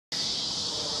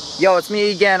Yo, it's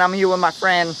me again. I'm here with my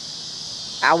friend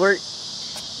Albert.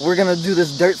 We're gonna do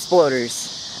this dirt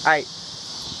sploders. Alright.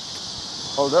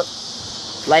 Hold up.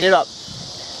 Light it up.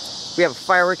 We have a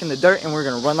firework in the dirt and we're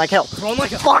gonna run like hell. Run like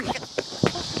hell. Fuck!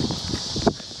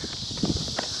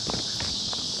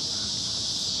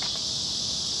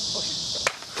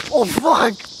 Oh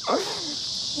fuck!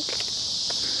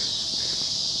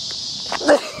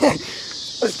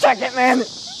 Let's check it, man.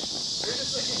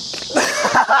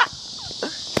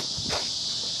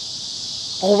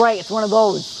 All right, it's one of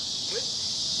those.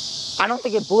 I don't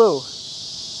think it blew.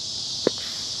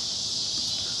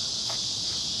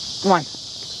 Come on.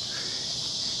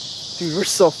 Dude, we're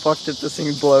so fucked if this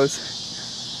thing blows.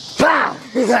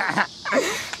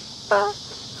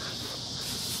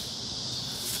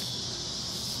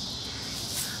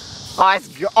 Oh, it's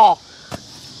good. Oh.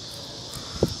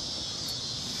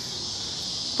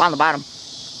 On the bottom.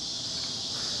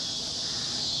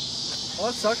 Oh,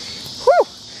 that sucks. Whew.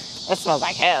 That smells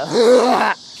like hell.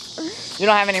 You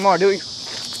don't have any more, do you?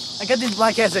 I got these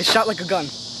black ass that shot like a gun.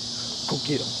 Go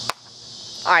get them.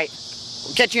 Alright,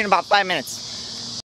 we'll catch you in about 5 minutes.